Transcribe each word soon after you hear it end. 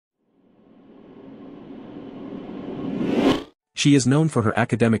She is known for her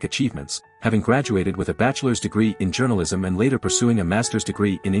academic achievements, having graduated with a bachelor's degree in journalism and later pursuing a master's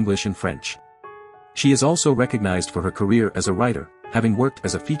degree in English and French. She is also recognized for her career as a writer, having worked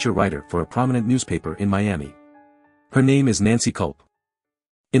as a feature writer for a prominent newspaper in Miami. Her name is Nancy Kulp.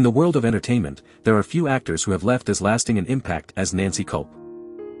 In the world of entertainment, there are few actors who have left as lasting an impact as Nancy Kulp.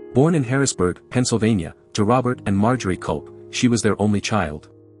 Born in Harrisburg, Pennsylvania, to Robert and Marjorie Kulp, she was their only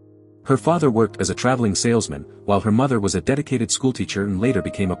child. Her father worked as a traveling salesman, while her mother was a dedicated schoolteacher and later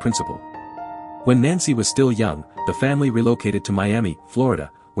became a principal. When Nancy was still young, the family relocated to Miami,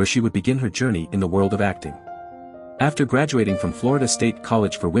 Florida, where she would begin her journey in the world of acting. After graduating from Florida State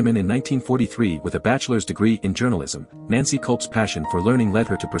College for Women in 1943 with a bachelor's degree in journalism, Nancy Kulp's passion for learning led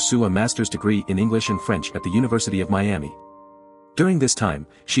her to pursue a master's degree in English and French at the University of Miami. During this time,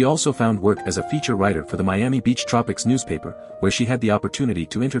 she also found work as a feature writer for the Miami Beach Tropics newspaper, where she had the opportunity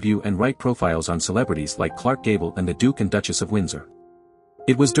to interview and write profiles on celebrities like Clark Gable and the Duke and Duchess of Windsor.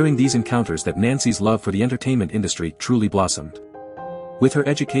 It was during these encounters that Nancy's love for the entertainment industry truly blossomed. With her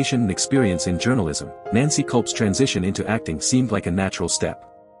education and experience in journalism, Nancy Kulp's transition into acting seemed like a natural step.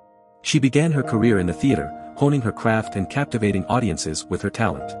 She began her career in the theater, honing her craft and captivating audiences with her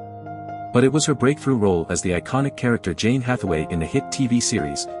talent. But it was her breakthrough role as the iconic character Jane Hathaway in the hit TV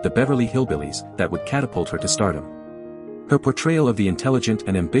series, The Beverly Hillbillies, that would catapult her to stardom. Her portrayal of the intelligent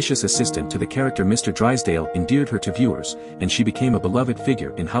and ambitious assistant to the character Mr. Drysdale endeared her to viewers, and she became a beloved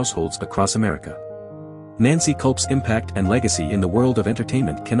figure in households across America. Nancy Kulp's impact and legacy in the world of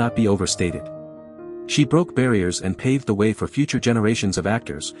entertainment cannot be overstated. She broke barriers and paved the way for future generations of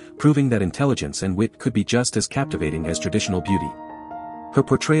actors, proving that intelligence and wit could be just as captivating as traditional beauty. Her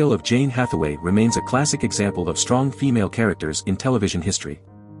portrayal of Jane Hathaway remains a classic example of strong female characters in television history.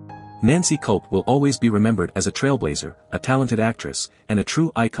 Nancy Kulp will always be remembered as a trailblazer, a talented actress, and a true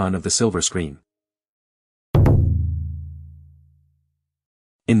icon of the silver screen.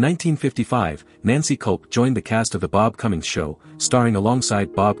 In 1955, Nancy Kulp joined the cast of The Bob Cummings Show, starring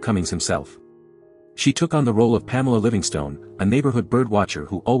alongside Bob Cummings himself. She took on the role of Pamela Livingstone, a neighborhood birdwatcher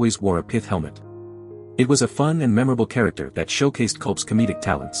who always wore a pith helmet. It was a fun and memorable character that showcased Kulp's comedic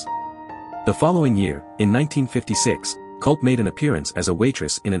talents. The following year, in 1956, Kulp made an appearance as a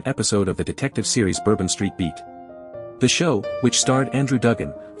waitress in an episode of the detective series Bourbon Street Beat. The show, which starred Andrew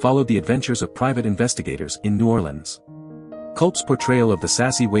Duggan, followed the adventures of private investigators in New Orleans. Kulp's portrayal of the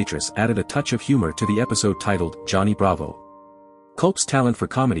sassy waitress added a touch of humor to the episode titled Johnny Bravo. Kulp's talent for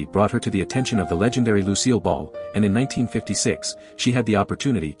comedy brought her to the attention of the legendary Lucille Ball, and in 1956, she had the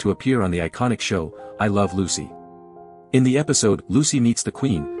opportunity to appear on the iconic show, I Love Lucy. In the episode Lucy Meets the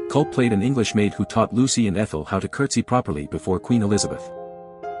Queen, Kulp played an English maid who taught Lucy and Ethel how to curtsy properly before Queen Elizabeth.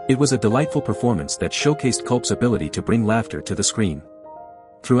 It was a delightful performance that showcased Kulp's ability to bring laughter to the screen.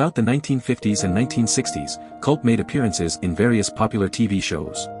 Throughout the 1950s and 1960s, Kulp made appearances in various popular TV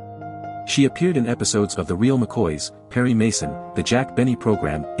shows. She appeared in episodes of The Real McCoys, Perry Mason, The Jack Benny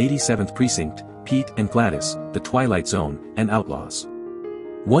Program, 87th Precinct, Pete and Gladys, The Twilight Zone, and Outlaws.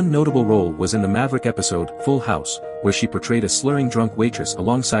 One notable role was in the Maverick episode, Full House, where she portrayed a slurring drunk waitress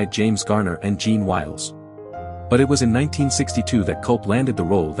alongside James Garner and Gene Wiles. But it was in 1962 that Kulp landed the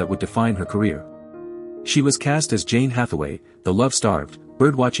role that would define her career. She was cast as Jane Hathaway, the love-starved,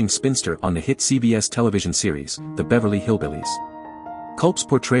 birdwatching spinster on the hit CBS television series, The Beverly Hillbillies. Kulp's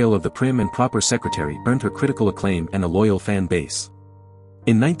portrayal of the prim and proper secretary earned her critical acclaim and a loyal fan base.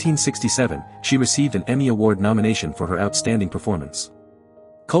 In 1967, she received an Emmy Award nomination for her outstanding performance.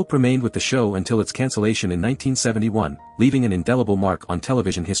 Kulp remained with the show until its cancellation in 1971, leaving an indelible mark on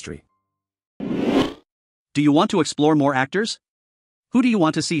television history. Do you want to explore more actors? Who do you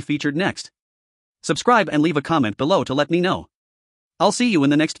want to see featured next? Subscribe and leave a comment below to let me know. I'll see you in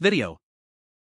the next video.